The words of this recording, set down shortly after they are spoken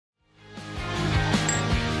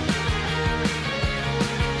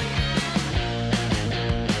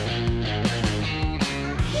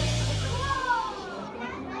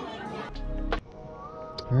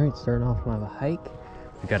Starting off my hike,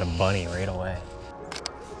 we got a bunny right away.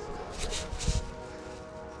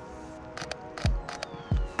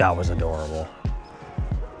 That was adorable.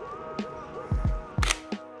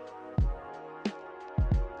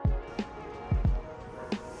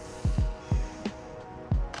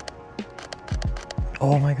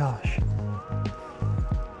 Oh my gosh.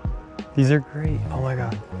 These are great. Oh my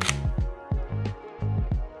God.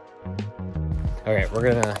 Okay,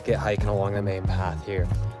 we're gonna get hiking along the main path here,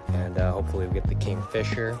 and hopefully we get the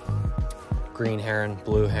kingfisher, green heron,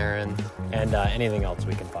 blue heron, and anything else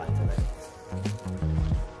we can find today.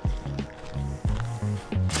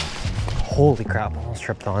 Holy crap, almost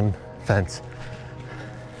tripped on fence.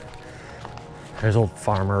 There's old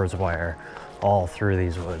farmer's wire all through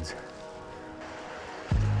these woods.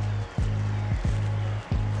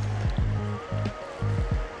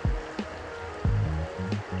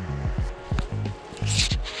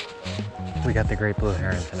 We got the great blue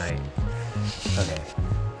heron tonight. Okay.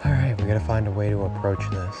 All right, we gotta find a way to approach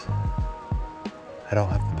this. I don't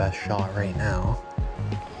have the best shot right now.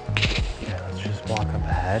 Okay, let's just walk up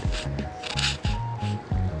ahead.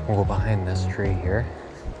 We'll go behind this tree here.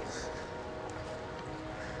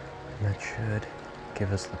 And that should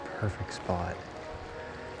give us the perfect spot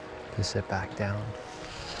to sit back down.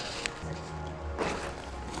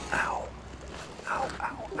 Ow, ow,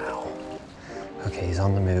 ow, ow. Okay, he's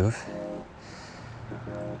on the move.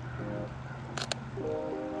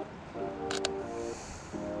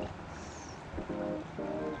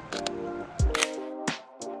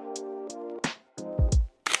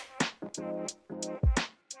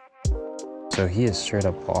 So he is straight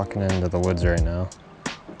up walking into the woods right now.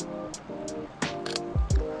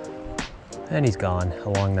 And he's gone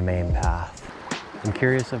along the main path. I'm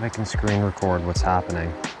curious if I can screen record what's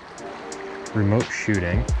happening. Remote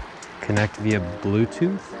shooting, connect via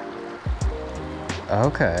Bluetooth.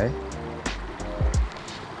 Okay.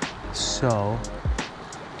 So,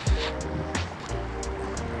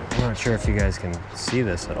 I'm not sure if you guys can see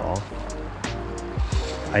this at all.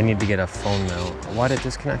 I need to get a phone mount. Why'd it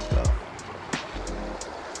disconnect though?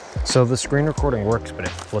 So the screen recording works, but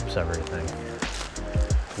it flips everything.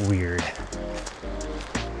 Weird.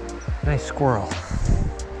 Nice squirrel.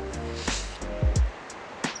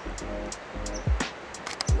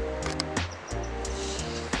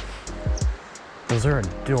 Those are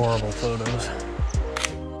adorable photos.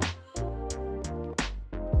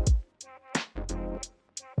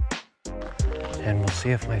 And we'll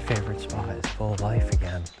see if my favorite spot is full of life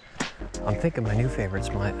again. I'm thinking my new favorite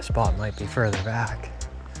spot might be further back.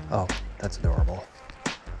 Oh, that's adorable.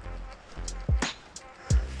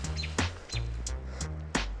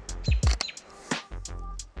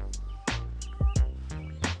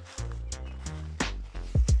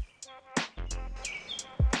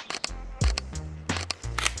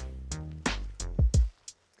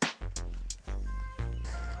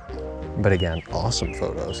 But again, awesome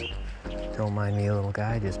photos. Don't mind me, little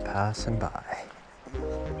guy, just passing by.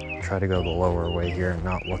 Try to go the lower way here and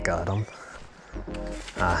not look at him.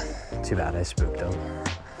 Ah, too bad I spooked him.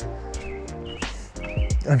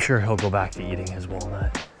 I'm sure he'll go back to eating his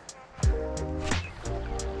walnut.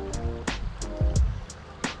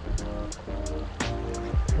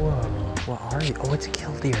 Whoa, what are you? Oh, it's a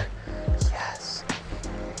killdeer. Yes,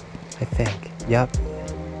 I think. Yep.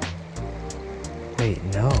 Wait,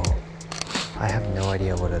 no. I have no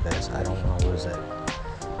idea what it is. I don't want to lose it.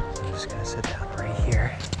 So I'm just gonna sit down right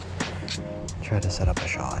here. Try to set up a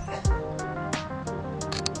shot.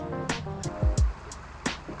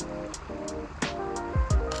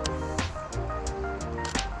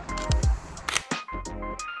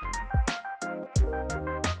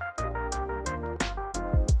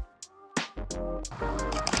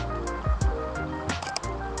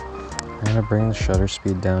 I'm gonna bring the shutter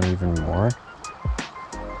speed down even more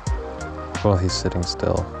while he's sitting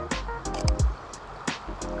still.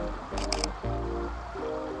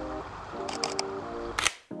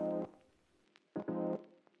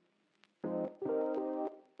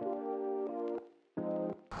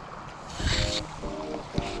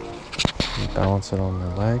 Balance it on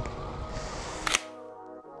my leg.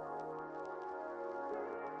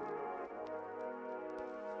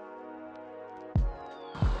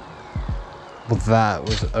 Well, that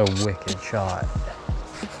was a wicked shot.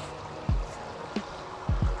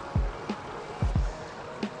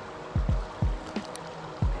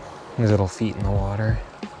 His little feet in the water.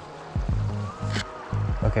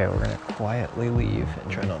 Okay, we're gonna quietly leave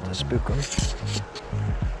and try not to spook him.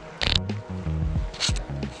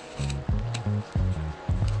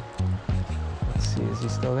 Let's see, is he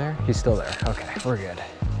still there? He's still there. Okay, we're good.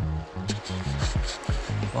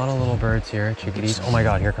 lot of little birds here, chickadees. Oh my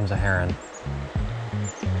God, here comes a heron.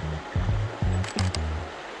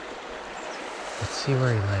 Let's see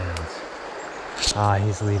where he lands. Ah,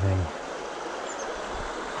 he's leaving.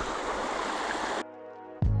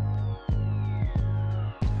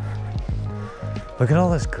 Look at all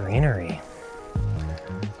this greenery.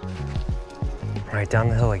 All right, down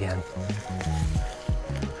the hill again.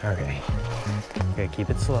 Okay, okay, keep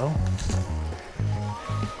it slow.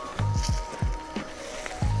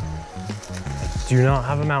 I do not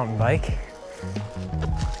have a mountain bike.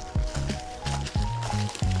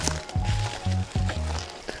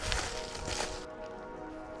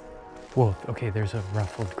 Whoa, okay, there's a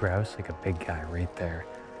ruffled grouse, like a big guy right there.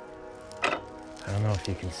 I don't know if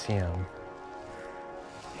you can see him.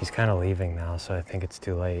 He's kind of leaving now, so I think it's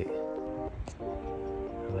too late.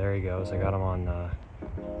 Well, there he goes. I got him on the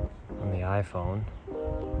iPhone.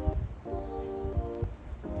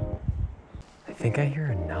 I think I hear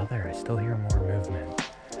another. I still hear more movement.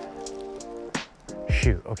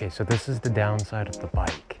 Shoot. Okay, so this is the downside of the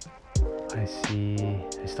bike. I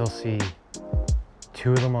still see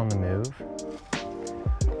 2 of them on the move.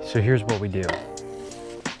 So here's what we do.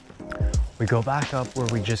 We go back up where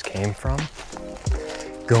we just came from,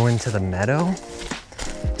 go into the meadow,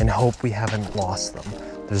 and hope we haven't lost them.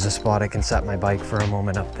 There's a spot I can set my bike for a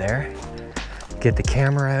moment up there, get the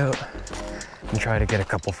camera out, and try to get a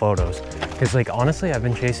couple photos. Because like, honestly, I've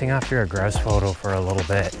been chasing after a grouse photo for a little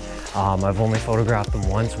bit. I've only photographed them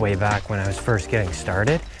once way back when I was first getting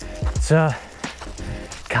started. It's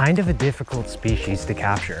kind of a difficult species to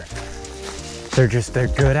capture. They're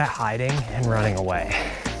good at hiding and running away.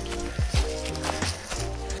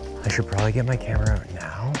 I should probably get my camera out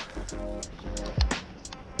now.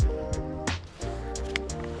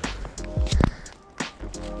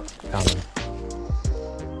 Found him.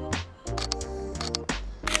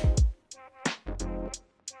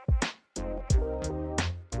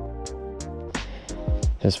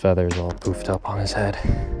 His feathers all poofed up on his head.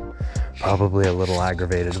 Probably a little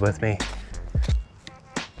aggravated with me.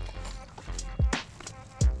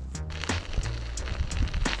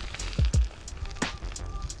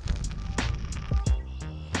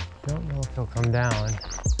 Don't know if he'll come down.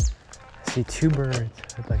 I see 2 birds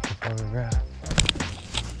I'd like to photograph.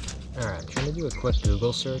 All right, I'm trying to do a quick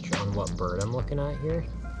Google search on what bird I'm looking at here.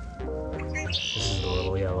 This is the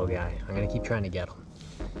little yellow guy. I'm gonna keep trying to get him.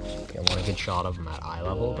 I want a good shot of him at eye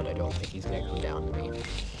level, but I don't think he's gonna come down to me.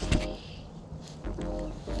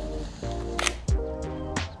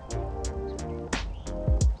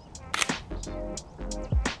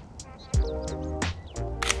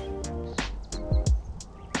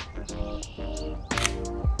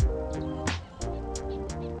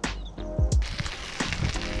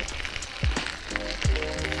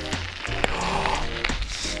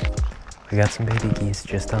 We got some baby geese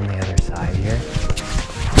just on the other side here.